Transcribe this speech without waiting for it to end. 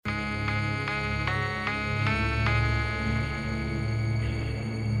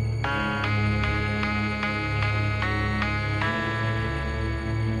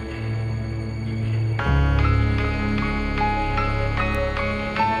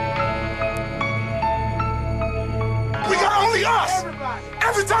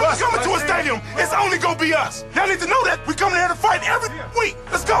Every time we come into a stadium, it's only gonna be us. Y'all need to know that. We come here to fight every week.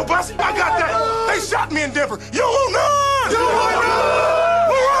 Let's go, Bussy. I got that. They shot me in Denver. You will not. You will not.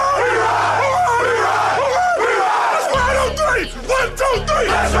 Let's ride on 3. 1, 2, 3.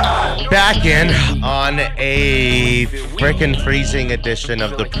 Let's ride. Back in on a frickin' freezing edition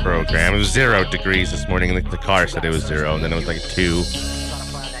of the program. It was 0 degrees this morning. The car said it was 0, and then it was like 2.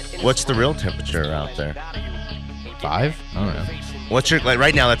 What's the real temperature out there? 5? I don't know. What's your, like,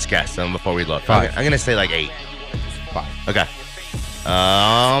 right now, let's guess before we look. 5. I'm going to say like 8. 5. Okay.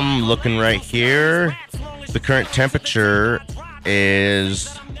 Looking right here. The current temperature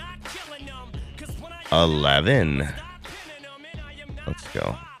is 11. Let's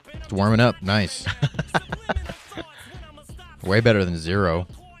go. It's warming up. Nice. Way better than 0.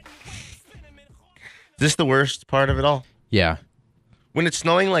 Is this the worst part of it all? Yeah. When it's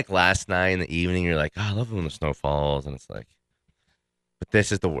snowing like last night in the evening, you're like, oh, I love it when the snow falls. And it's like, but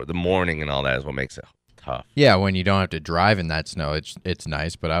this is the morning and all that is what makes it tough. Yeah, when you don't have to drive in that snow, it's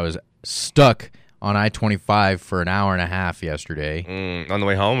nice. But I was stuck on I-25 for an hour and a half yesterday. On the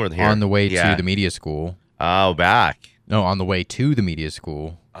way home or here? On the way to the media school. Oh, back. No, on the way to the media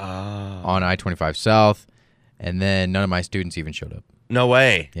school. Oh. On I-25 South. And then none of my students even showed up. No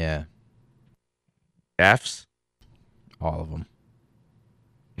way. Yeah. F's? All of them.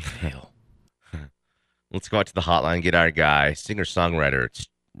 Hell. Let's go out to the hotline, get our guy, singer-songwriter. It's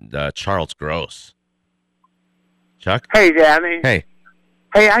Charles Gross. Chuck? Hey, Danny. Hey.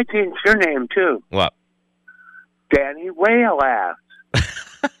 Hey, I changed your name, too. What? Danny Whale Ass.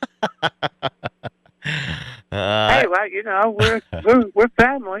 Hey, well, you know, we're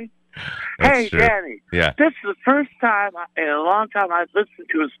family. Hey, true. Danny. Yeah. This is the first time in a long time I've listened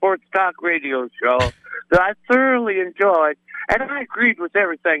to a sports talk radio show that I thoroughly enjoyed, and I agreed with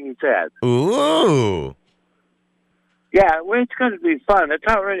everything you said. Ooh. Yeah, well, it's going to be fun.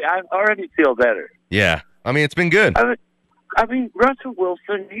 I already feel better. Yeah. I mean, it's been good. I mean, Russell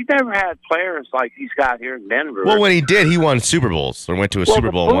Wilson, he never had players like he's got here in Denver. Well, when he did, he won Super Bowls or went to a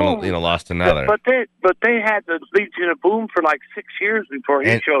Super Bowl, lost another. But they had the Legion of Boom for like 6 years before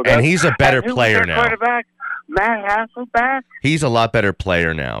he showed up. And he's a better player was their now. Quarterback, Matt Hasselbeck. He's a lot better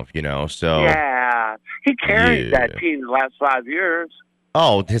player now, you know. So yeah, he carried that team the last 5 years.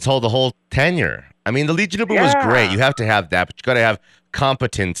 Oh, the whole tenure. I mean, the Legion of Boom was great. You have to have that, but you got to have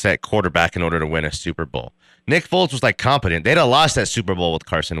competence at quarterback in order to win a Super Bowl. Nick Foles was like competent. They'd have lost that Super Bowl with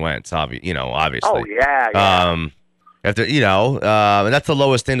Carson Wentz, obviously. Oh yeah. After and that's the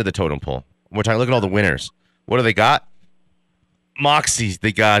lowest end of the totem pole. We're talking. Look at all the winners. What do they got? Moxie.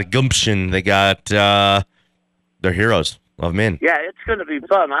 They got gumption. They got they're heroes. Love them in. Yeah, it's going to be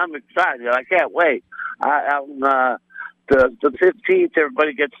fun. I'm excited. I can't wait. The 15th,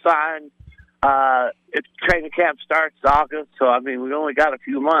 everybody gets signed. Training camp starts August, so I mean we only got a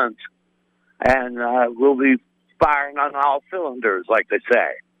few months. And we'll be firing on all cylinders, like they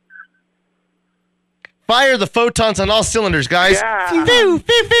say. Fire the photons on all cylinders, guys. Yeah. Phew,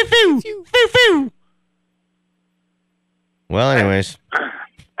 phew, phew, phew, phew, phew, phew. Well, anyways.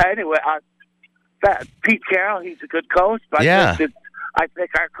 Anyway, Pete Carroll, he's a good coach. But I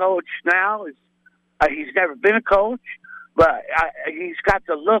think our coach now is he's never been a coach, but he's got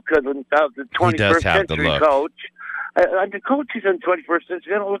the look of the 21st century coach. The coaches in the 21st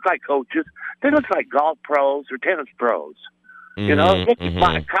century, they don't look like coaches. They look like golf pros or tennis pros. You know, look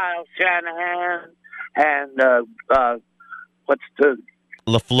at Kyle Shanahan and what's the...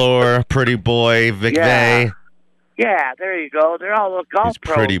 LaFleur, Pretty Boy, Vic Vey. Yeah, there you go. They're all golf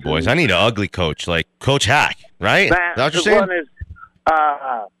pros. Pretty boys. I need an ugly coach, like Coach Hack, right? Is that what you're saying? One is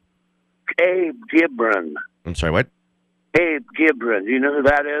Abe Gibran. I'm sorry, what? Abe Gibran. You know who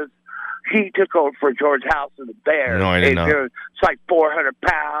that is? He took over for George House of the Bears. No, I didn't know. It's like 400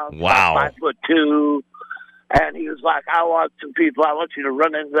 pounds. Wow. Like 5'2". And he was like, I want you to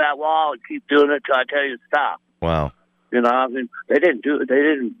run into that wall and keep doing it till I tell you to stop. Wow. You know, I mean, they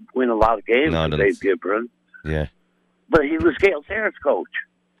didn't win a lot of games with Abe Gibran. Yeah. But he was Gale Sayers' coach.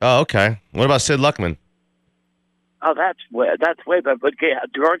 Oh, okay. What about Sid Luckman? Oh, that's way better. But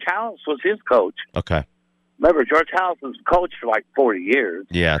George House was his coach. Okay. Remember, George House was coach for like 40 years.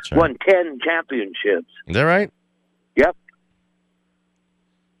 Yeah, that's right. Won 10 championships. Is that right? Yep.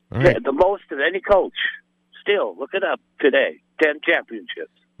 All right. The most of any coach. Still, look it up today. 10 championships.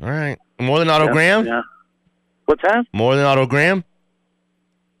 All right. More than Otto Graham? Yeah. What's that? More than Otto Graham?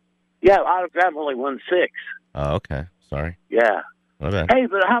 Yeah, Otto Graham only won 6. Oh, okay. Sorry. Yeah. My bad. Hey,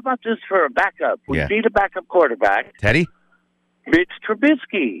 but how about this for a backup? We need a backup quarterback. Teddy? Mitch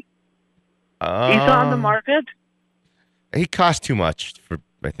Trubisky. He's on the market. He cost too much,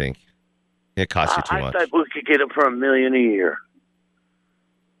 I think. It cost you too much. I thought we could get him for $1 million a year.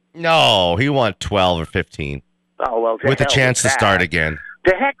 No, he won 12 or 15 Oh, well, with a chance to start again.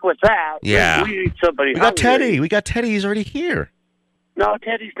 To heck with that. Yeah. We need somebody. We got hungry. Teddy. He's already here. No,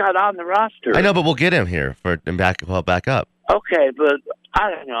 Teddy's not on the roster. I know, but we'll get him here for and back up. Okay, but I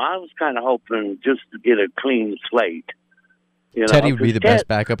don't know. I was kind of hoping just to get a clean slate. You know, Teddy would be the best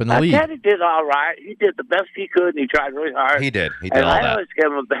backup in the league. Teddy did all right. He did the best he could, and he tried really hard. He did and all I that. always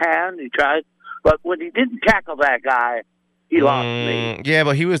gave him a hand. He tried. But when he didn't tackle that guy, he lost me. Yeah,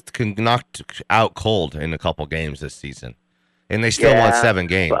 but he was knocked out cold in a couple games this season. And they still won 7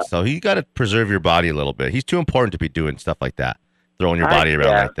 games. So you got to preserve your body a little bit. He's too important to be doing stuff like that. Throwing your body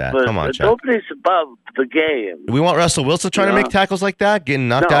around like that. Come on, Chuck. Nobody's above the game. Do we want Russell Wilson trying to make tackles like that? Getting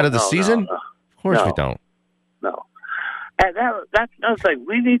knocked out of the season? No. Of course we don't. No. And that's another thing.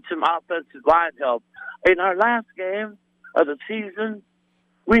 We need some offensive line help. In our last game of the season,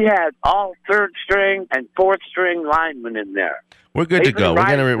 we had all third string and fourth string linemen in there. We're good to go.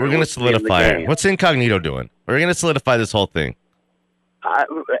 We're gonna solidify it. What's Incognito doing? We're gonna solidify this whole thing. I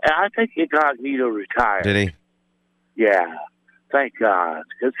think Incognito retired. Did he? Yeah. Thank God,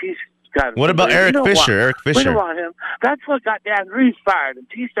 because he's got. What about Eric Fisher? Eric Fisher. We don't want him. That's what got Dan Reeves fired, and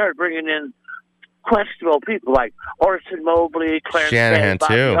he started bringing in questionable people like Orson Mobley, Clarence Shanahan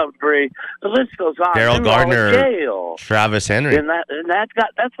Bobby too. Humphrey. The list goes on. Daryl Gardner, Travis Henry, and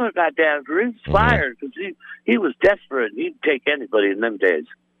that's what got Dan Reeves fired because he was desperate. He'd take anybody in them days.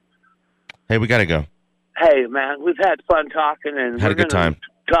 Hey, we gotta go. Hey, man, we've had fun talking, and had a good time.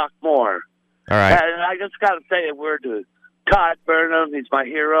 Talk more. All right. And I just got to say a word to Todd Burnham. He's my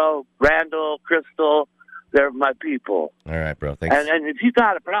hero. Randall, Crystal, they're my people. All right, bro. Thanks. And if you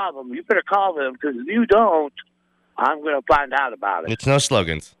got a problem, you better call them, because if you don't, I'm going to find out about it. It's no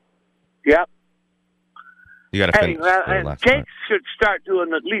slogans. Yep. You got to finish. Jake should start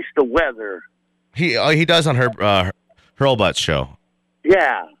doing at least the weather. He does on her Hurlbut's show.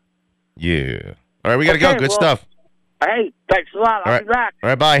 Yeah. Yeah. All right, we got to go. Good stuff. Hey, thanks a lot. I'll be back. All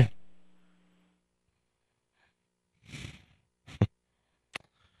right, bye.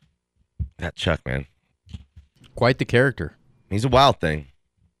 That Chuck, man. Quite the character. He's a wild thing.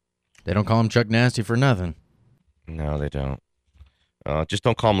 They don't call him Chuck Nasty for nothing. No, they don't. Just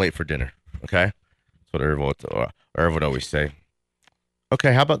don't call him late for dinner, okay? That's what Irv would always say.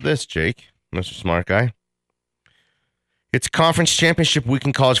 Okay, how about this, Jake, Mr. Smart Guy? It's conference championship week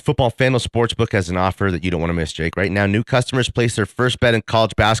in college football. FanDuel Sportsbook has an offer that you don't want to miss, Jake. Right now, new customers place their first bet in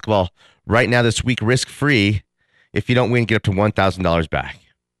college basketball right now this week, risk-free. If you don't win, get up to $1,000 back.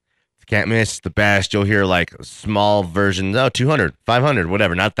 Can't miss the best. You'll hear like small versions, 200, 500,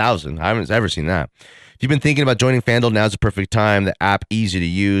 whatever, not 1,000. I haven't ever seen that. If you've been thinking about joining FanDuel, now's the perfect time. The app, easy to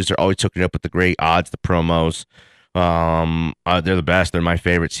use. They're always hooking up with the great odds, the promos. They're the best. They're my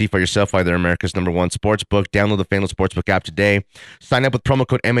favorite. See for yourself why they're America's #1 sportsbook. Download the FanDuel Sportsbook app today. Sign up with promo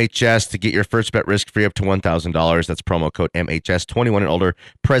code MHS to get your first bet risk-free up to $1,000. That's promo code MHS, 21 and older,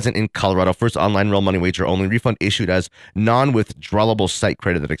 present in Colorado. First online real money wager only. Refund issued as non-withdrawable site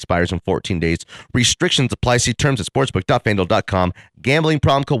credit that expires in 14 days. Restrictions apply. See terms at sportsbook.fanduel.com. Gambling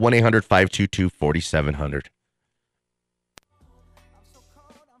problem, code 1-800-522-4700.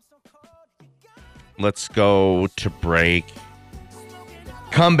 Let's go to break.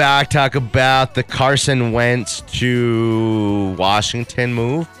 Come back, talk about the Carson Wentz to Washington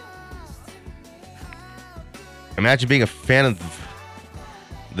move. Imagine being a fan of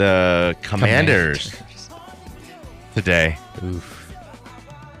the Commanders today. Oof.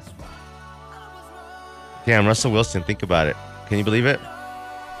 Damn, Russell Wilson, think about it. Can you believe it?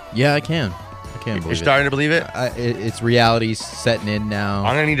 Yeah, I can. Believe You're starting to believe it? It's reality setting in now.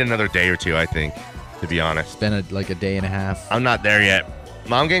 I'm going to need another day or two, I think, to be honest. It's been like a day and a half. I'm not there yet.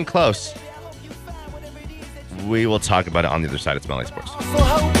 I'm getting close. We will talk about it on the other side of Smelly Sports.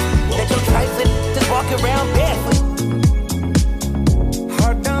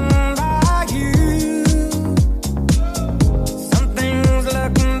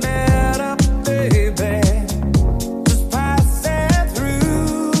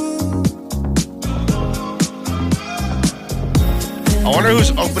 I wonder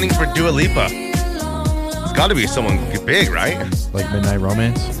who's opening for Dua Lipa. It's got to be someone big, right? Like Midnight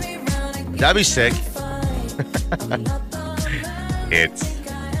Romance? That'd be sick. It's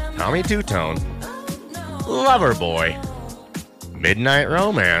Tommy Two-Tone, Loverboy, Midnight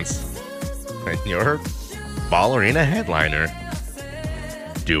Romance, and your ballerina headliner,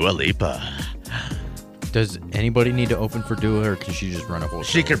 Dua Lipa. Does anybody need to open for Dua, or can she just run a whole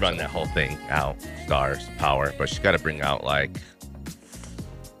show? She could run that whole thing out. Stars, power, but she's got to bring out like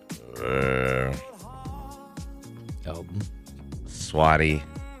album. Swati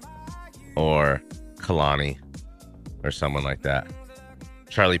or Kalani or someone like that.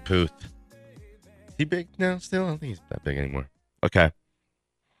 Charlie Puth. Is he big now still? I don't think he's that big anymore. Okay.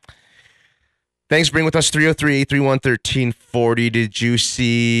 Thanks for being with us. 303-831-1340. Did you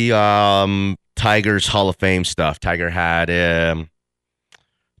see Tiger's Hall of Fame stuff? Tiger's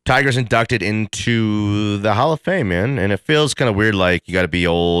inducted into the Hall of Fame, man. And it feels kind of weird, like you got to be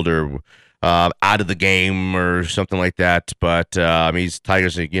old or out of the game or something like that. But Tiger's,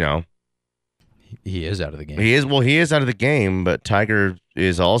 he is out of the game. He is out of the game, but Tiger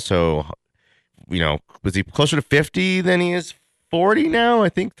is also, was he closer to 50 than he is 40 now? I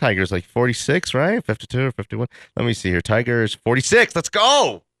think Tiger's like 46, right? 52 or 51. Let me see here. Tiger is 46. Let's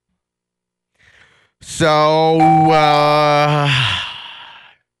go. So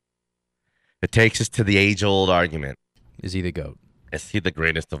it takes us to the age-old argument. Is he the GOAT? Is he the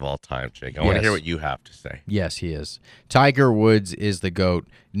greatest of all time, Jake? I want to hear what you have to say. Yes, he is. Tiger Woods is the GOAT,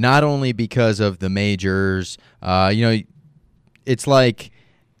 not only because of the majors. It's like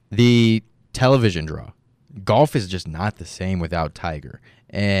the television draw. Golf is just not the same without Tiger.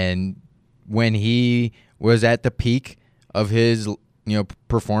 And when he was at the peak of his,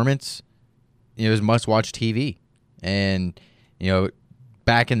 performance, it was must-watch TV. And,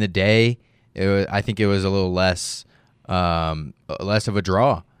 back in the day, I think it was a little less of a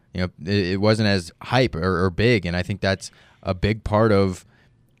draw. It wasn't as hype or big, and I think that's a big part of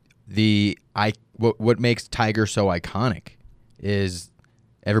what makes Tiger so iconic is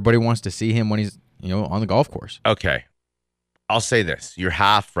everybody wants to see him when he's on the golf course. Okay, I'll say this: you're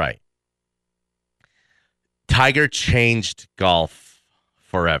half right. Tiger changed golf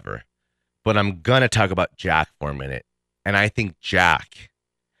forever, but I'm gonna talk about Jack for a minute, and I think Jack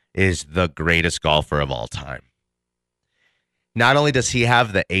is the greatest golfer of all time. Not only does he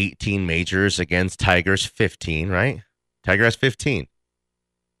have the 18 majors against Tiger's 15, right? Tiger has 15.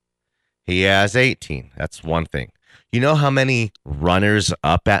 He has 18. That's one thing. You know how many runners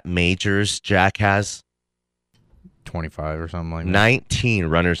up at majors Jack has? 25 or something like that. 19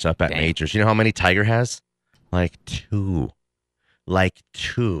 runners up at majors. You know how many Tiger has? Like two.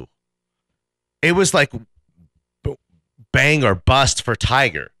 It was like bang or bust for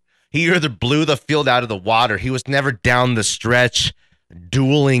Tiger. He either blew the field out of the water. He was never down the stretch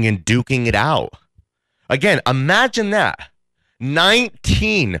dueling and duking it out. Again, imagine that.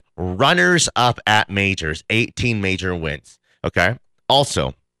 19 runners up at majors, 18 major wins. Okay?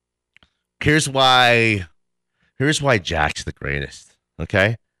 Also, here's why Jack's the greatest.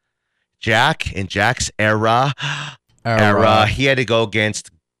 Okay? In Jack's era, he had to go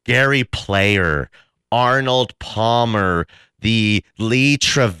against Gary Player, Arnold Palmer, the Lee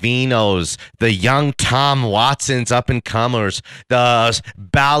Trevinos, the young Tom Watsons, up-and-comers, the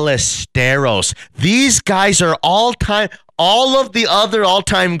Ballesteros. These guys are all of the other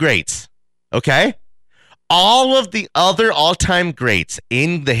all-time greats, okay? All of the other all-time greats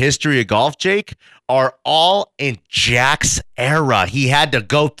in the history of golf, Jake, are all in Jack's era. He had to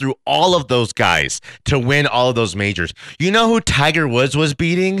go through all of those guys to win all of those majors. You know who Tiger Woods was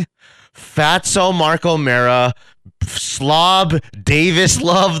beating? Fatso Marco Mera, Slob Davis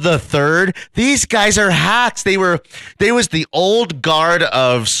Love III. These guys are hacks. They was the old guard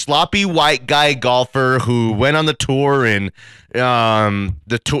of sloppy white guy golfer who went on the tour and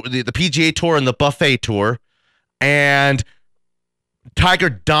the PGA Tour and the Buffet Tour, and Tiger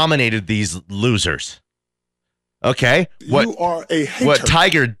dominated these losers. Okay, you are a hater. What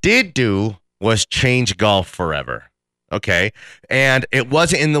Tiger did do was change golf forever. Okay, and it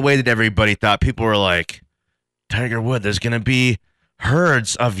wasn't in the way that everybody thought. People were like, Tiger Woods, there's going to be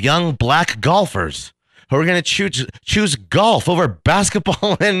herds of young black golfers who are going to choose golf over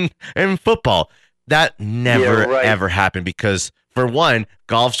basketball and football. That never, ever happened because, for one,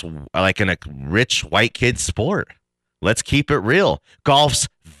 golf's like a rich white kid sport. Let's keep it real. Golf's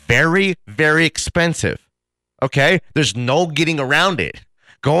very, very expensive. Okay? There's no getting around it.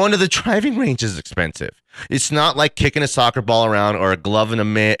 Going to the driving range is expensive. It's not like kicking a soccer ball around or a glove and a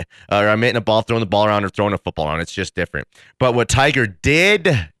mitt, or a mitt and a ball, throwing the ball around or throwing a football around. It's just different. But what Tiger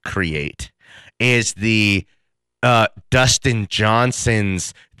did create is the Dustin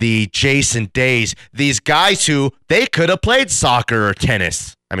Johnsons, the Jason Days, these guys who they could have played soccer or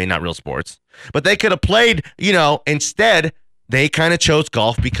tennis. I mean, not real sports, but they could have played, instead they kind of chose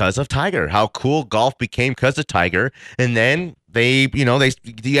golf because of Tiger. How cool golf became because of Tiger. And then you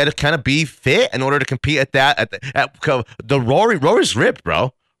had to kind of be fit in order to compete at the Rory's ripped,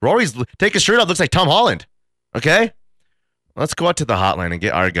 bro. Rory's take his shirt off, looks like Tom Holland. Okay? Let's go out to the hotline and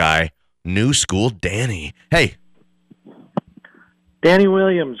get our guy, New School Danny. Hey. Danny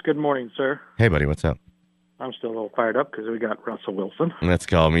Williams, good morning, sir. Hey, buddy, what's up? I'm still a little fired up because we got Russell Wilson. Let's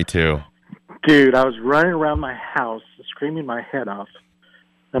go, me too. Dude, I was running around my house screaming my head off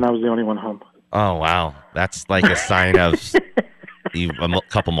and I was the only one home. Oh, wow. That's like a sign of a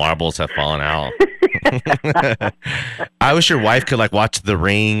couple marbles have fallen out. I wish your wife could like watch The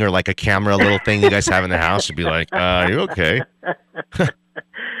Ring or like a camera little thing you guys have in the house and be like, are you okay?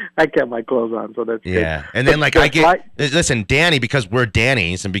 I kept my clothes on, so that's yeah. good. And then like listen, Danny, because we're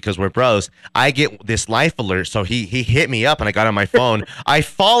Danny's and because we're bros, I get this life alert. So he hit me up and I got on my phone. I've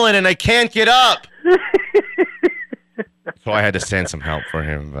fallen and I can't get up. So I had to send some help for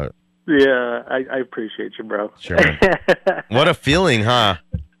him. But yeah, I appreciate you, bro. Sure. What a feeling, huh?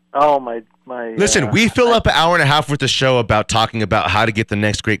 Oh, my. Listen, we fill up an hour and a half worth of show about talking about how to get the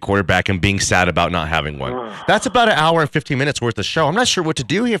next great quarterback and being sad about not having one. That's about an hour and 15 minutes worth of show. I'm not sure what to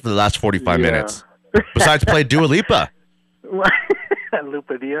do here for the last 45 minutes. Besides play Dua Lipa.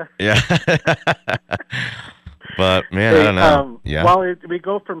 Lupadia. Yeah. But man, I don't know. Yeah. Well, we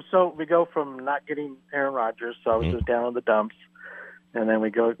go from not getting Aaron Rodgers, so I was just down in the dumps. And then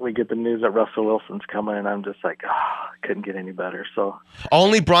we get the news that Russell Wilson's coming, and I'm just like, couldn't get any better. So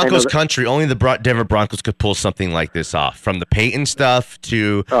only Broncos country, only the Denver Broncos could pull something like this off. From the Peyton stuff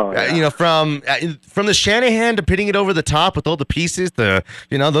to, from the Shanahan to putting it over the top with all the pieces. Those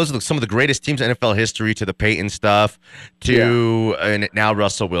are some of the greatest teams in NFL history. To the Peyton stuff, and now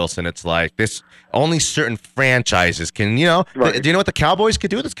Russell Wilson. It's like this. Only certain franchises can. Do you know what the Cowboys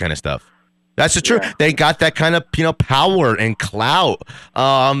could do with this kind of stuff? That's the truth. Yeah. They got that kind of, power and clout.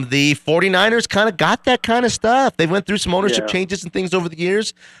 The 49ers kind of got that kind of stuff. They went through some ownership changes and things over the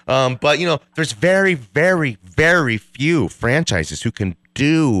years. But, there's very, very, very few franchises who can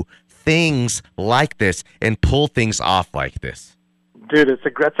do things like this and pull things off like this. Dude,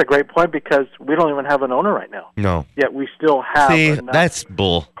 that's a great point because we don't even have an owner right now. No. Yet we still have. See, that's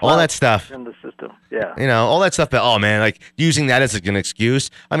bull. All that stuff in the system. Yeah. All that stuff. Like using that as an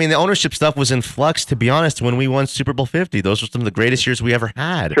excuse. I mean, the ownership stuff was in flux. To be honest, when we won Super Bowl 50, those were some of the greatest years we ever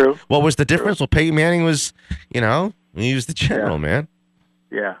had. True. What was the difference? True. Well, Peyton Manning was, he was the general, man.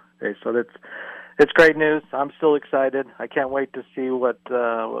 Yeah. Okay, so it's great news. I'm still excited. I can't wait to see what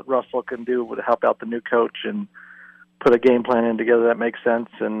Russell can do to help out the new coach and put a game plan in together that makes sense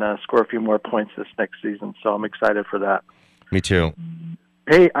and score a few more points this next season. So I'm excited for that. Me too.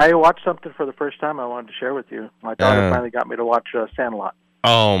 Hey, I watched something for the first time I wanted to share with you. My daughter finally got me to watch Sandlot.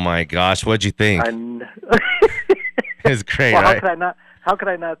 Oh, my gosh. What'd you think? It's great, well, right? How could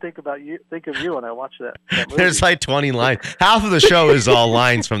I not think of you when I watch that movie? There's like 20 lines. Half of the show is all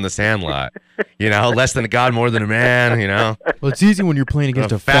lines from the Sandlot. Less than a god, more than a man, Well, it's easy when you're playing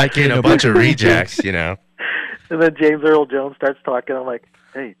against a fat kid and a bunch of rejects, And then James Earl Jones starts talking. I'm like,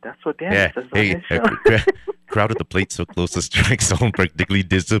 hey, that's what Dan says on his show. Crowd at the plate so close the strike zone practically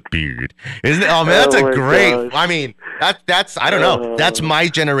disappeared. Isn't it? Oh, man, that's a great. Gosh. I mean, that's I don't know. That's my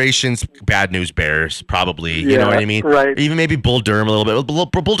generation's Bad News Bears, probably. You know what I mean? Right. Even maybe Bull Durham a little bit.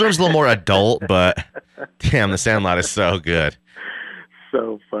 Bull Durham's a little more adult, but damn, the Sandlot is so good.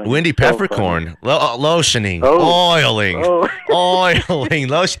 So funny. Wendy Peppercorn, lotioning, oiling, oiling,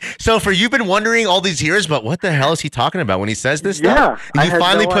 lotion. So you've been wondering all these years, but what the hell is he talking about when he says this stuff? You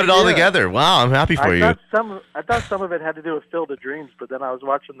finally put it all together. Wow, I'm happy for you. I thought some of it had to do with Field of Dreams, but then I was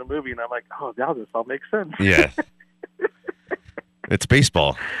watching the movie and I'm like, now this all makes sense. Yeah. It's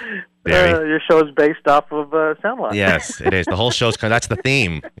baseball. Your show is based off of Sandlot. Yes, it is. The whole show's that's the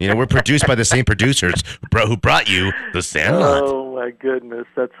theme. We're produced by the same producers who brought you the Sandlot. Oh my goodness,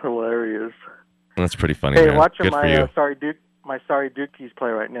 that's hilarious. That's pretty funny. Hey, man. watching Good my Sorry Dukies play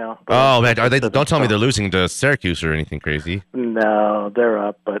right now. Oh man, are they? Don't tell me they're losing to Syracuse or anything crazy. No, they're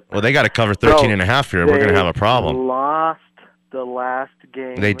up, but they got to cover 13.5 here. We're gonna have a problem. Lost the last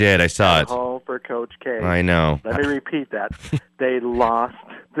game. They did. I saw it. Home for Coach K. I know. Let me repeat that. They lost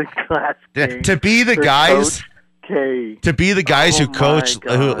the last game. To be the guys. Coach K. To be the guys who coached,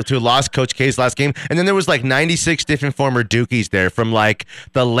 who lost Coach K's last game, and then there was like 96 different former Dukies there, from like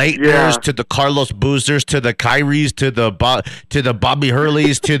the Leitners to the Carlos Boozers to the Kyries to the Bobby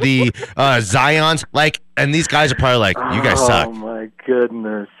Hurleys to the Zions, and these guys are probably like, you guys suck. Oh my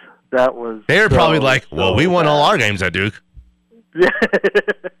goodness, that was. They were probably like, well, we won all our games at Duke. Yeah.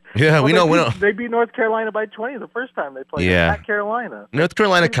 Yeah, we know. They beat North Carolina by 20 the first time they played at Carolina. North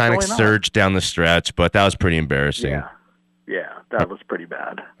Carolina kind of surged down the stretch, but that was pretty embarrassing. Yeah, that was pretty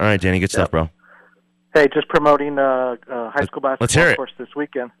bad. All right, Danny, good stuff, bro. Hey, just promoting high school basketball, of course, this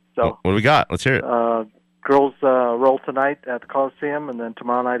weekend. So what do we got? Let's hear it. Girls roll tonight at the Coliseum, and then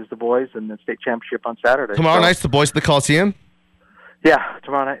tomorrow night is the boys, and the state championship on Saturday. Tomorrow night's the boys at the Coliseum? Yeah,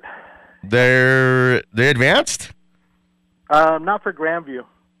 tomorrow night. They advanced? Not for Grandview,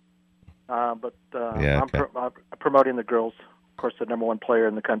 but I'm promoting the girls. Of course, the number one player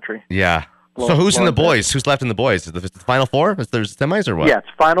in the country. Yeah. So who's in the boys? Who's left in the boys? Is the Final Four? Is there semis or what? Yeah, it's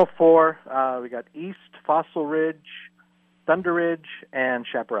Final Four. We got East, Fossil Ridge, Thunder Ridge, and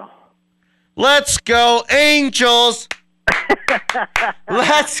Chaparral. Let's go, Angels!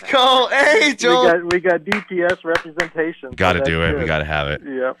 Let's go, Angels! We got DPS representation. Got to do it. We got to have it.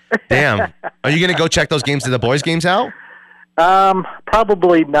 Yep. Damn. Are you going to go check those games, the boys' games out?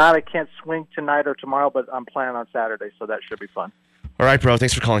 Probably not. I can't swing tonight or tomorrow, but I'm planning on Saturday, so that should be fun. All right, bro.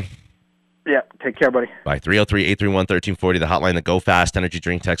 Thanks for calling. Yeah, take care, buddy. Bye. 303-831-1340, the hotline, the Go Fast Energy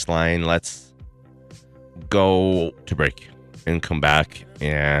Drink text line. Let's go to break and come back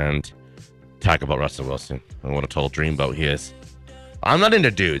and talk about Russell Wilson and what a total dreamboat he is. I'm not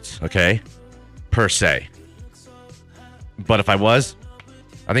into dudes, okay, per se. But if I was,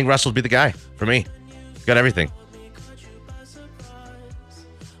 I think Russell would be the guy for me. He's got everything.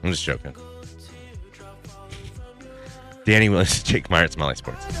 I'm just joking. Danny Willis, Jake Meyer, it's Molly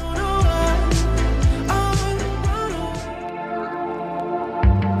Sports.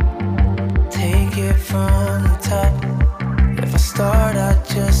 Take it from the top. If I start, I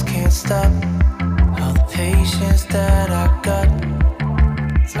just can't stop. All the patience that I got,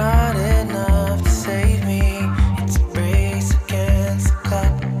 it's not enough to save me. It's a race against the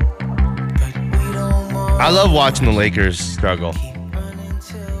clock. But we don't want. I love watching the Lakers struggle.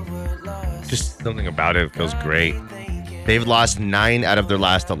 Just something about it feels great. They've lost 9 out of their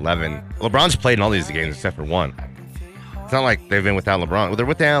last 11. LeBron's played in all these games except for one. It's not like they've been without LeBron. Well, they're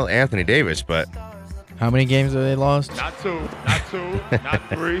without Anthony Davis, but... How many games have they lost? Not 2, not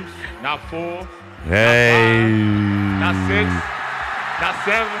 3, not 4. Hey. Not 6, not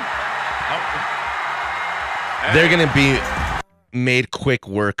 7. They're going to be made quick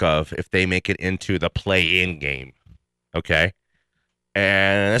work of if they make it into the play-in game. Okay?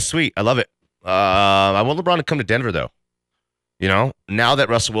 And that's sweet. I love it. I want LeBron to come to Denver, though. You know, now that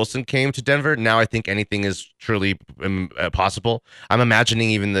Russell Wilson came to Denver, now I think anything is truly possible. I'm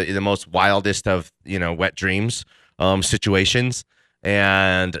imagining even the most wildest of, wet dreams situations.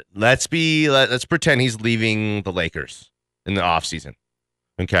 And let's pretend he's leaving the Lakers in the offseason.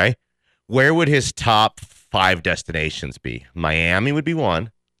 Okay? Where would his top 5 destinations be? Miami would be 1.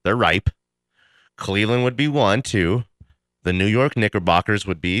 They're ripe. Cleveland would be 1, 2. The New York Knickerbockers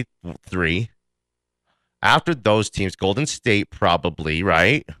would be 3. After those teams, Golden State probably,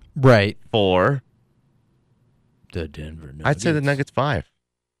 right? Right. 4. The Denver Nuggets. I'd say the Nuggets 5.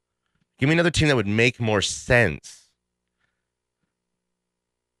 Give me another team that would make more sense.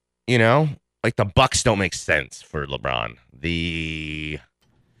 Like the Bucks don't make sense for LeBron. The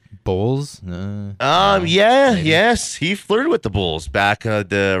Bulls? Yes. He flirted with the Bulls back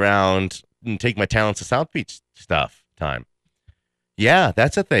around Take My Talents to South Beach stuff time. Yeah,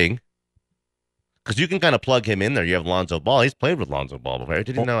 that's a thing. Because you can kind of plug him in there. You have Lonzo Ball. He's played with Lonzo Ball before. I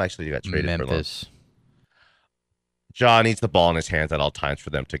didn't know actually you got traded Memphis. for John needs the ball in his hands at all times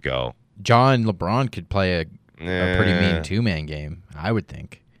for them to go. John LeBron could play a pretty mean 2-man game, I would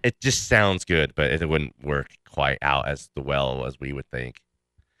think. It just sounds good, but it wouldn't work quite out as well as we would think.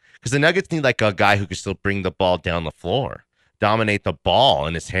 Because the Nuggets need like a guy who can still bring the ball down the floor, dominate the ball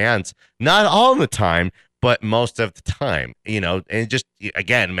in his hands, not all the time, but most of the time. And just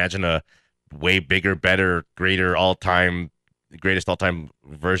again, imagine a way bigger, better, greatest all-time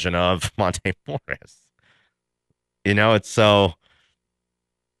version of Monte Morris. It's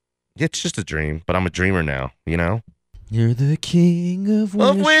just a dream, but I'm a dreamer now, You're the king of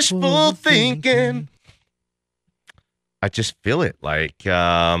wishful thinking. I just feel it. Like,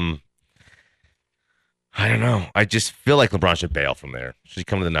 I don't know. I just feel like LeBron should bail from there. Should he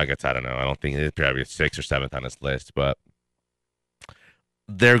come to the Nuggets? I don't know. I don't think it's probably 6th or 7th on his list, but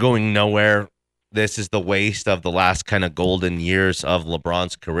they're going nowhere. This is the waste of the last kind of golden years of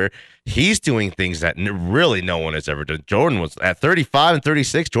LeBron's career. He's doing things that really no one has ever done. Jordan was at 35 and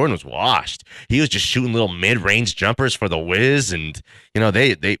 36. Jordan was washed. He was just shooting little mid-range jumpers for the whiz, and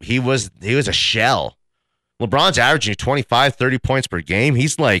he was a shell. LeBron's averaging 25, 30 points per game.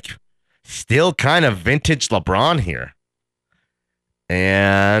 He's like still kind of vintage LeBron here,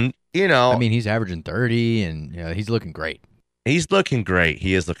 and he's averaging 30, and he's looking great. He's looking great.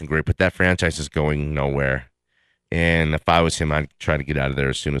 He is looking great, but that franchise is going nowhere. And if I was him, I'd try to get out of there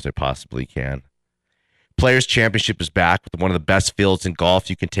as soon as I possibly can. Players' Championship is back with one of the best fields in golf.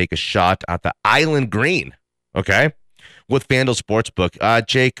 You can take a shot at the Island Green, okay, with FanDuel Sportsbook.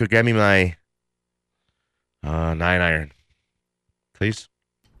 Jake, grab me my 9-iron, please.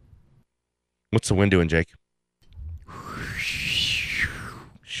 What's the wind doing, Jake?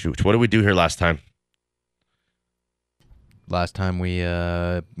 Shoot, what did we do here last time? Last time we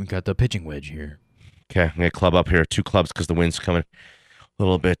got the pitching wedge here. Okay, I'm going to club up here. 2 clubs because the wind's coming.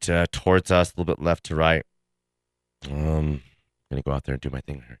 little bit towards us, a little bit left to right. Gonna go out there and do my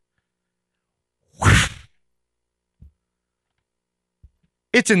thing here.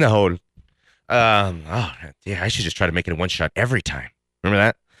 It's in the hole. I should just try to make it a one shot every time.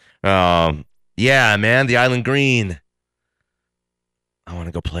 Remember that? Yeah, man, the Island Green. I want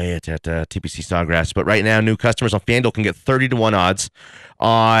to go play it at TPC Sawgrass, but right now, new customers on FanDuel can get 30-1 odds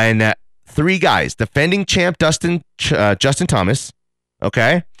on 3 guys: defending champ Justin Thomas,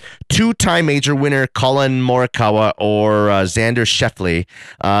 okay, 2-time major winner Colin Morikawa or Xander Schauffele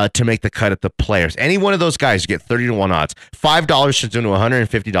to make the cut at the Players. Any one of those guys, you get 30-1 odds. $5 turns into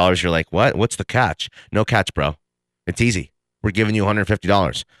 $150. You're like, what? What's the catch? No catch, bro. It's easy. We're giving you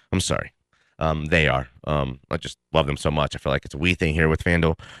 $150. I'm sorry. They are. I just love them so much. I feel like it's a we thing here with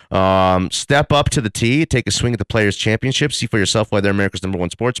FanDuel. Step up to the tee, take a swing at the Players Championship, see for yourself why they're America's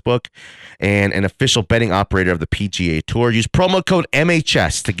 #1 sports book and an official betting operator of the PGA Tour. Use promo code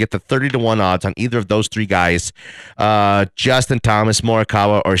MHS to get the 30-1 odds on either of those 3 guys, Justin Thomas,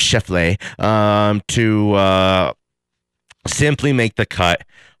 Morikawa, or Schauffele, to simply make the cut.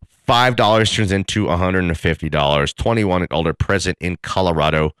 $5 turns into $150. 21 and older, present in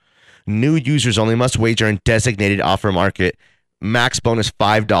Colorado. New users only, must wager in designated offer market. Max bonus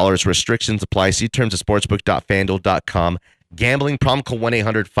 $5. Restrictions apply. See terms at sportsbook.fanduel.com. Gambling problem, call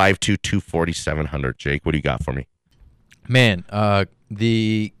 1-800-522-4700. Jake, what do you got for me? Man,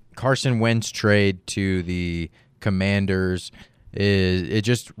 the Carson Wentz trade to the Commanders, it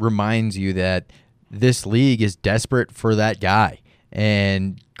just reminds you that this league is desperate for that guy.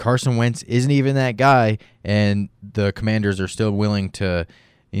 And Carson Wentz isn't even that guy, and the Commanders are still willing to,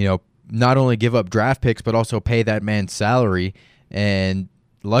 not only give up draft picks, but also pay that man's salary. And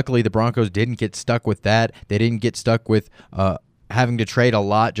luckily, the Broncos didn't get stuck with that. They didn't get stuck with having to trade a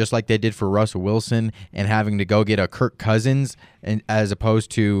lot, just like they did for Russell Wilson, and having to go get a Kirk Cousins, and as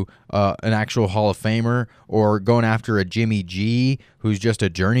opposed to an actual Hall of Famer, or going after a Jimmy G, who's just a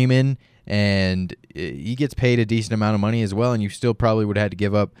journeyman, and he gets paid a decent amount of money as well. And you still probably would have had to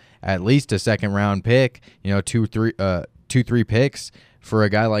give up at least a second-round pick, 2-3 picks for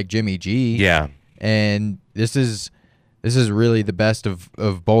a guy like Jimmy G. Yeah. And this is really the best of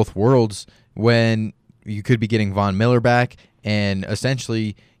both worlds, when you could be getting Von Miller back, and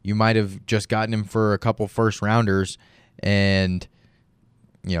essentially you might have just gotten him for a couple first rounders and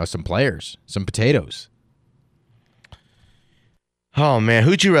some players, some potatoes. Oh man,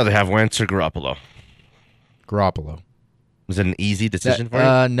 who'd you rather have, Wentz or Garoppolo? Garoppolo. Was it an easy decision for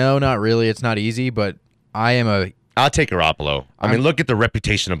you? No, not really. It's not easy, but I'll take Garoppolo. I mean, look at the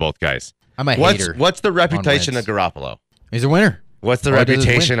reputation of both guys. I'm a hater. What's the reputation of Garoppolo? He's a winner. What's the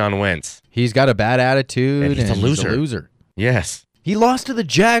reputation on Wentz? He's got a bad attitude, and he's a loser. Yes. He lost to the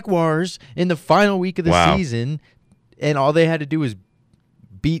Jaguars in the final week of the season, and all they had to do was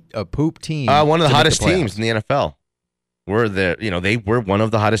beat a poop team. One of the hottest teams in the NFL. They were one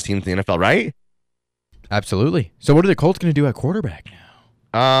of the hottest teams in the NFL, right? Absolutely. So what are the Colts going to do at quarterback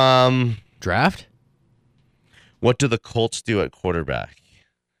now? Draft? What do the Colts do at quarterback?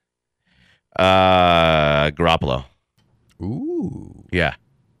 Garoppolo. Ooh. Yeah.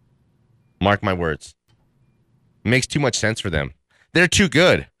 Mark my words. Makes too much sense for them. They're too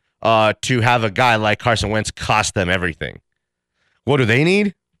good to have a guy like Carson Wentz cost them everything. What do they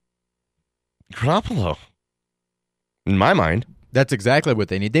need? Garoppolo. In my mind. That's exactly what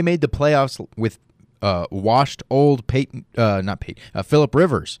they need. They made the playoffs with washed old Phillip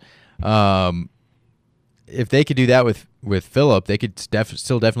Rivers. If they could do that with Phillip, they could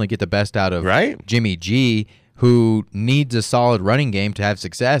still definitely get the best out of Jimmy G, who needs a solid running game to have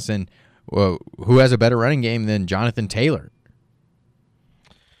success, and who has a better running game than Jonathan Taylor?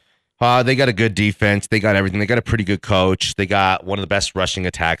 They got a good defense. They got everything. They got a pretty good coach. They got one of the best rushing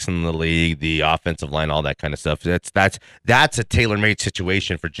attacks in the league, the offensive line, all that kind of stuff. That's a tailor-made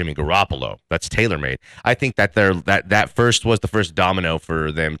situation for Jimmy Garoppolo. That's tailor-made. I think that that first was the first domino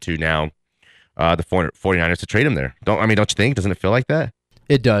for them to now the 49ers to trade him there. Don't you think? Doesn't it feel like that?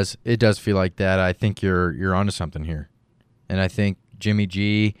 It does. It does feel like that. I think you're onto something here. And I think Jimmy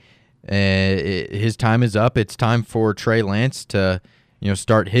G, his time is up. It's time for Trey Lance to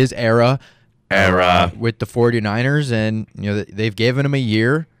start his era with the 49ers, and they've given him a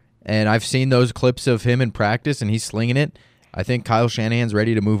year, and I've seen those clips of him in practice, and he's slinging it. I think Kyle Shanahan's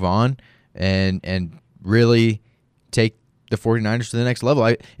ready to move on and really take the 49ers to the next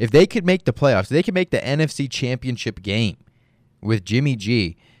level. If they could make the playoffs, if they could make the NFC Championship game with Jimmy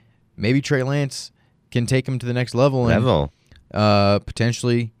G, maybe Trey Lance can take him to the next level and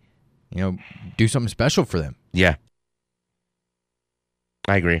potentially do something special for them. Yeah.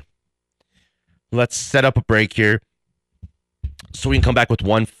 I agree. Let's set up a break here. So we can come back with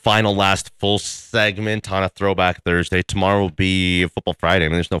one final last full segment on a Throwback Thursday. Tomorrow will be Football Friday. I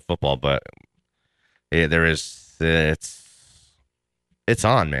mean, there's no football, but there is. It's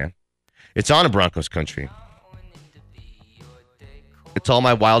on, man. It's on in Broncos country. It's all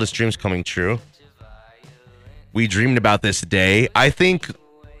my wildest dreams coming true. We dreamed about this day. I think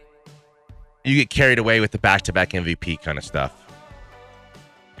you get carried away with the back-to-back MVP kind of stuff.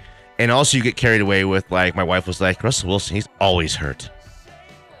 And also you get carried away with, like, my wife was like, Russell Wilson, he's always hurt.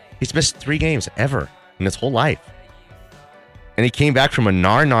 He's missed 3 games ever in his whole life. And he came back from a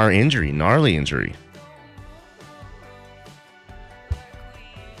gnarly injury.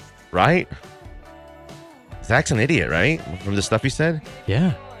 Right? Zach's an idiot, right? From the stuff he said?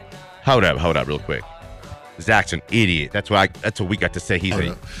 Yeah. Hold up real quick. Zach's an idiot. That's what we got to say. He's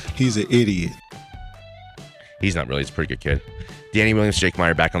an idiot. He's not really. He's a pretty good kid. Danny Williams, Jake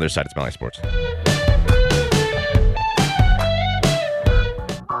Meyer back on their side. It's Mile High Sports.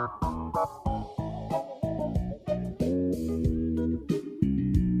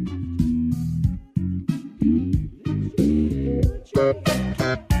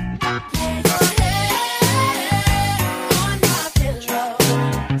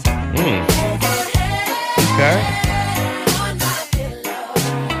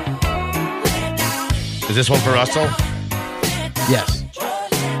 Is this one for Russell? Yes.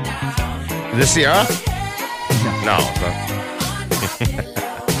 Is this Sierra? No.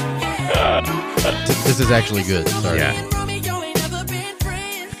 This is actually good. Sorry. Yeah.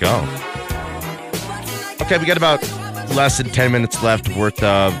 Let's go. Okay, we got about less than 10 minutes left worth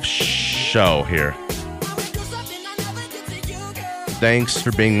of show here. Thanks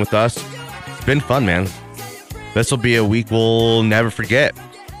for being with us. It's been fun, man. This will be a week we'll never forget.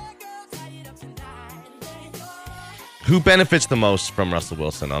 Who benefits the most from Russell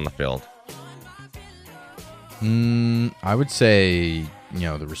Wilson on the field? I would say,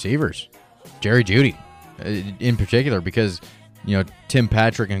 the receivers. Jerry Jeudy, in particular, because, Tim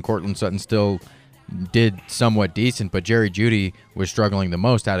Patrick and Cortland Sutton still did somewhat decent, but Jerry Jeudy was struggling the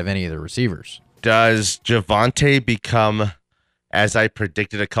most out of any of the receivers. Does Javonte become, as I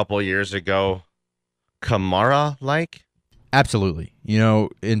predicted a couple of years ago, Kamara-like? Absolutely.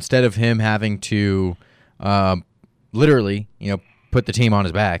 Instead of him having to literally, put the team on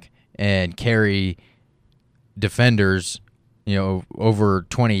his back and carry defenders, over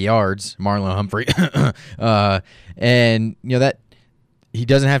 20 yards, Marlon Humphrey, and that he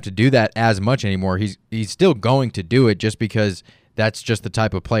doesn't have to do that as much anymore. He's still going to do it just because that's just the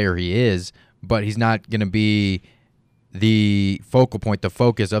type of player he is, but he's not going to be the focal point, the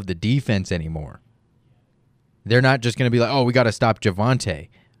focus of the defense anymore. They're not just going to be like, oh, we got to stop Javonte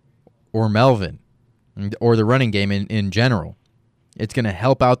or Melvin or the running game in general. It's going to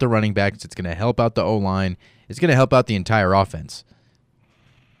help out the running backs. It's going to help out the O-line. It's going to help out the entire offense.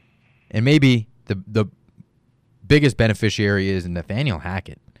 And maybe the biggest beneficiary is Nathaniel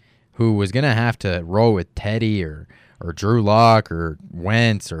Hackett, who was going to have to roll with Teddy or Drew Lock or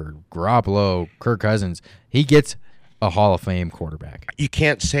Wentz or Garoppolo, Kirk Cousins. He gets a Hall of Fame quarterback. You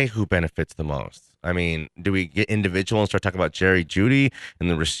can't say who benefits the most. I mean, do we get individual and start talking about Jerry Jeudy and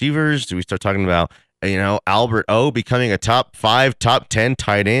the receivers? Do we start talking about, Albert O becoming a top 5, top 10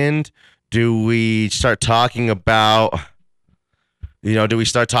 tight end? Do we start talking about,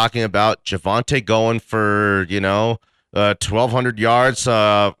 Javonte going for, 1,200 yards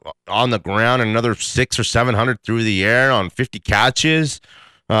on the ground and another 600 or 700 through the air on 50 catches?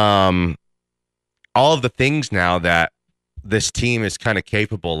 All of the things now that this team is kind of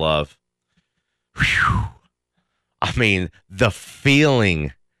capable of. Whew. I mean, the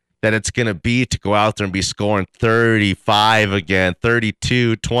feeling that it's going to be to go out there and be scoring 35 again,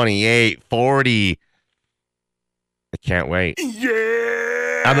 32, 28, 40. I can't wait.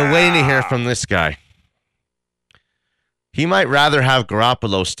 Yeah. I've been waiting to hear from this guy. He might rather have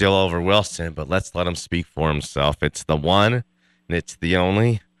Garoppolo still over Wilson, but let's let him speak for himself. It's the one, and it's the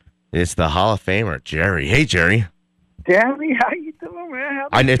only. It's the Hall of Famer, Jerry. Hey, Jerry. Danny, how you doing, man?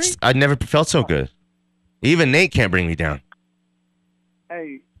 I never felt so good. Even Nate can't bring me down.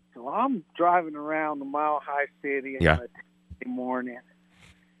 Hey, so I'm driving around the Mile High City on a Tuesday morning.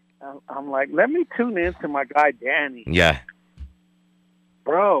 I'm like, let me tune in to my guy Danny. Yeah.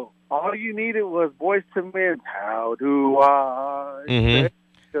 Bro, all you needed was Boyz II Men. How do I? Mm-hmm.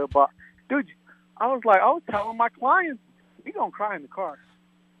 Dude, I was telling my clients, we gonna cry in the car.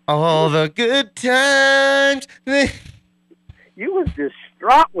 All the good times. You was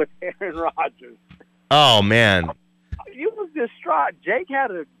distraught with Aaron Rodgers. Oh, man. You was distraught. Jake had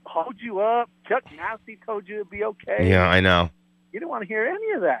to hold you up. Chuck Nasty told you it'd be okay. Yeah, I know. You didn't want to hear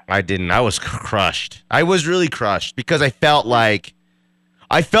any of that. I didn't. I was crushed. I was really crushed because I felt like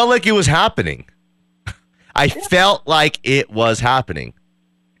it was happening. I felt like it was happening.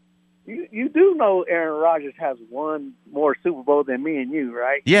 You do know Aaron Rodgers has won more Super Bowl than me and you,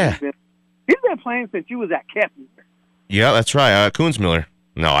 right? Yeah. He's been playing since you was at Kepner. Yeah, that's right. Coonsmiller.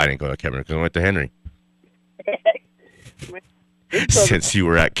 No, I didn't go to Kepner because I went to Henry. Since you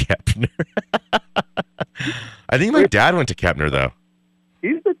were at Kepner. I think my dad went to Kepner, though.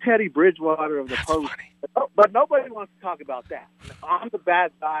 He's the Teddy Bridgewater of the post. Funny. But nobody wants to talk about that. I'm the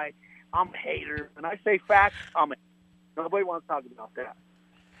bad guy. I'm a hater. When I say facts, nobody wants to talk about that.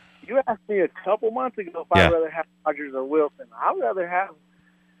 You asked me a couple months ago if I'd rather have Rodgers or Wilson. I'd rather have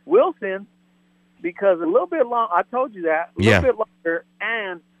Wilson because a little bit long. I told you that. A little bit longer,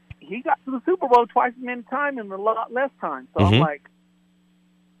 and he got to the Super Bowl twice as many times in a lot less time. So I'm like,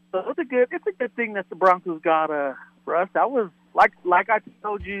 so it's a good thing that the Broncos got Russ. That was like I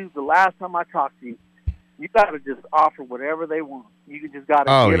told you the last time I talked to you. You got to just offer whatever they want. You just got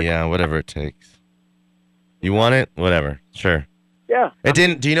to. Oh yeah, whatever it takes. You want it, whatever, sure. Yeah. It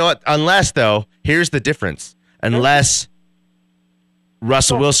didn't. Do you know what? Unless though, here's the difference. Unless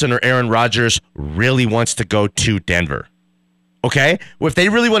Russell Wilson or Aaron Rodgers really wants to go to Denver. Okay? Well, if they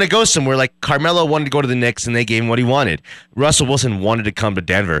really want to go somewhere, like Carmelo wanted to go to the Knicks and they gave him what he wanted. Russell Wilson wanted to come to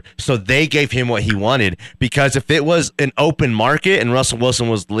Denver, so they gave him what he wanted. Because if it was an open market and Russell Wilson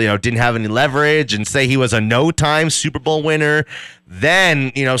was, didn't have any leverage and say he was a no-time Super Bowl winner,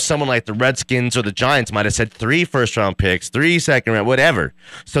 then, someone like the Redskins or the Giants might have said 3 first-round picks, 3 second-round, whatever.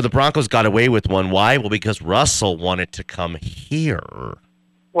 So the Broncos got away with one. Why? Well, because Russell wanted to come here.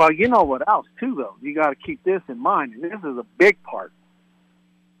 Well, you know what else, too, though? You got to keep this in mind, and this is a big part,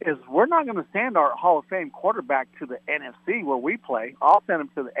 is we're not going to send our Hall of Fame quarterback to the NFC where we play. I'll send him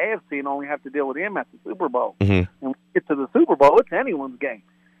to the AFC and only have to deal with him at the Super Bowl. Mm-hmm. And when we get to the Super Bowl, it's anyone's game.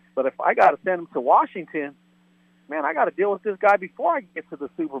 But if I got to send him to Washington, man, I got to deal with this guy before I get to the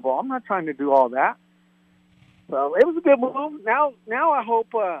Super Bowl. I'm not trying to do all that. So it was a good move. Now I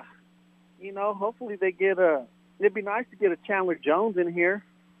hope, hopefully they get it'd be nice to get a Chandler Jones in here.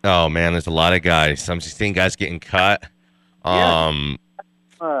 Oh, man, there's a lot of guys. I'm just seeing guys getting cut. New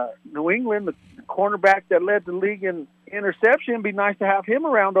England, the cornerback that led the league in interception, it'd be nice to have him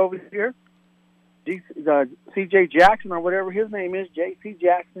around over here. C.J. Jackson or whatever his name is, J.C.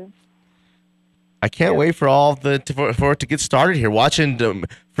 Jackson. I can't wait for for it to get started here. Watching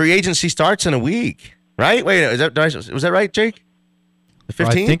free agency starts in a week, right? Wait, was that right, Jake? The 15th?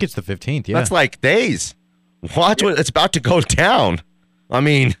 I think it's the 15th, yeah. That's like days. Watch what it's about to go down. I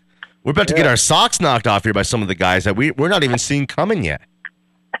mean, we're about to get our socks knocked off here by some of the guys that we're not even seeing coming yet.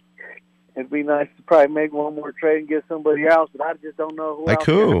 It'd be nice to probably make one more trade and get somebody else, but I just don't know who. Like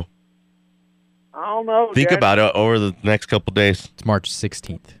who? I don't know. Think about it over the next couple days. It's March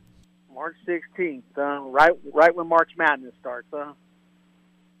 16th. March 16th, right when March Madness starts, huh?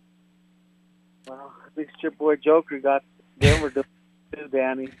 Well, at least your boy Joker got Denver to do,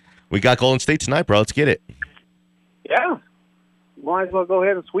 Danny. We got Golden State tonight, bro. Let's get it. Yeah. Might as well go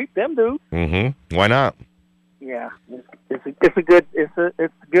ahead and sweep them, dude. Mm-hmm. Why not? Yeah, it's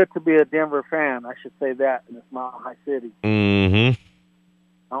good to be a Denver fan. I should say that in this Mile High City. Mm-hmm.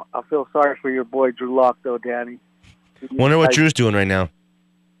 I feel sorry for your boy Drew Lock, though, Danny. Wonder what Drew's doing right now.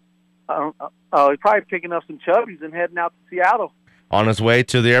 He's probably picking up some chubbies and heading out to Seattle. On his way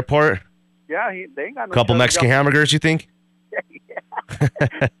to the airport. Yeah, they ain't got no. Couple Mexican hamburgers, you think? Yeah.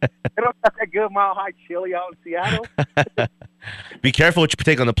 They don't got that good Mile High chili out in Seattle. Be careful what you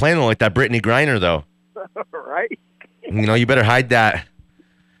take on the plane, like that Brittany Griner, though. Right. You better hide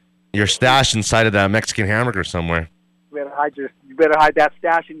your stash inside of that Mexican hamburger somewhere. You better hide that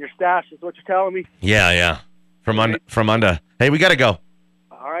stash in your stash. Is what you're telling me? Yeah. From under. Hey, we gotta go.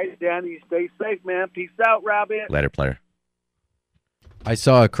 All right, Danny. Stay safe, man. Peace out, Rabbit. Later, player. I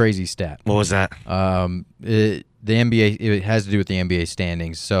saw a crazy stat. What was that? The NBA. It has to do with the NBA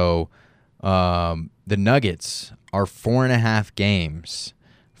standings. So, the Nuggets are 4.5 games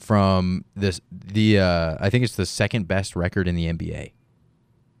from I think it's the second best record in the NBA.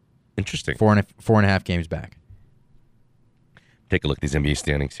 Interesting. 4.5 games back. Take a look at these NBA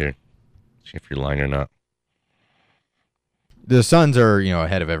standings here. See if you're lying or not. The Suns are,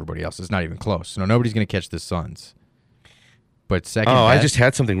 ahead of everybody else. It's not even close. Nobody's going to catch the Suns. But second best, I just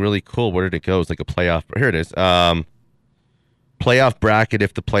had something really cool. Where did it go? It's like a playoff. Here it is. Playoff bracket.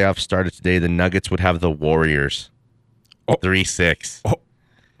 If the playoffs started today, the Nuggets would have the Warriors. 3-6. Oh.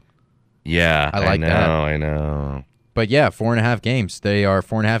 Yeah, I know. But yeah, 4.5 games. They are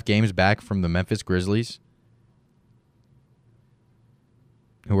 4.5 games back from the Memphis Grizzlies,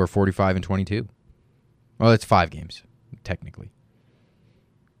 who are 45-22. Well, it's 5 games technically.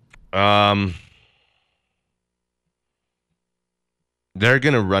 They're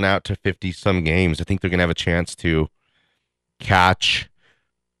going to run out to 50-some games. I think they're going to have a chance to catch.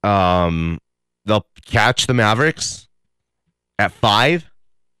 They'll catch the Mavericks at 5.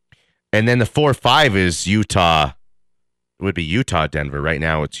 And then the 4-5 is Utah. It would be Utah-Denver. Right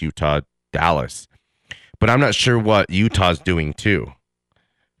now it's Utah-Dallas. But I'm not sure what Utah's doing, too.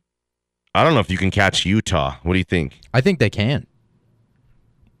 I don't know if you can catch Utah. What do you think? I think they can.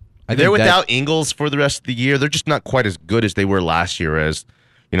 They're without Ingles for the rest of the year. They're just not quite as good as they were last year, as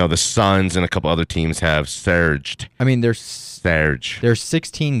the Suns and a couple other teams have surged. I mean, there's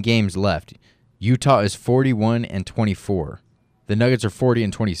 16 games left. Utah is 41-24. The Nuggets are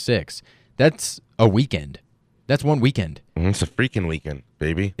 40-26. That's a weekend. That's one weekend. It's a freaking weekend,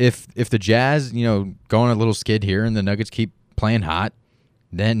 baby. If the Jazz, go on a little skid here and the Nuggets keep playing hot,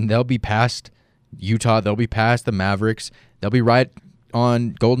 then they'll be past Utah. They'll be past the Mavericks. They'll be right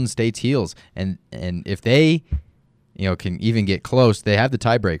on Golden State's heels. And if they, can even get close, they have the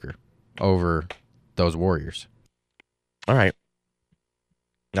tiebreaker over those Warriors. All right.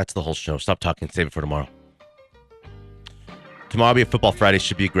 That's the whole show. Stop talking. Save it for tomorrow. Tomorrow will be a Football Friday.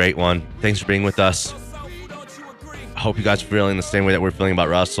 Should be a great one. Thanks for being with us. I hope you guys are feeling the same way that we're feeling about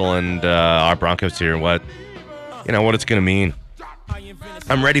Russell and our Broncos here. What it's going to mean.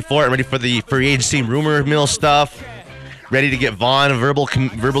 I'm ready for it. I'm ready for the free agency rumor mill stuff. Ready to get Vaughn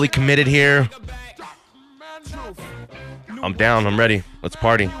verbally committed here. I'm down. I'm ready. Let's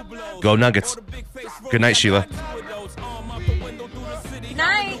party. Go Nuggets. Good night, Sheila.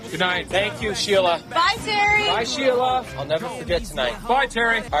 Night. Good night. Thank you, Sheila. Bye, Terry. Bye, Sheila. I'll never forget tonight. Bye,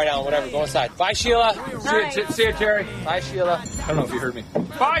 Terry. All right, Alan, whatever. Go inside. Bye, Sheila. See you, Terry. Bye, Sheila. I don't know if you heard me.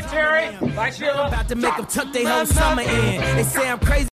 Bye, Terry. Bye, Sheila. About to make them tuck their whole summer in. They say I'm crazy.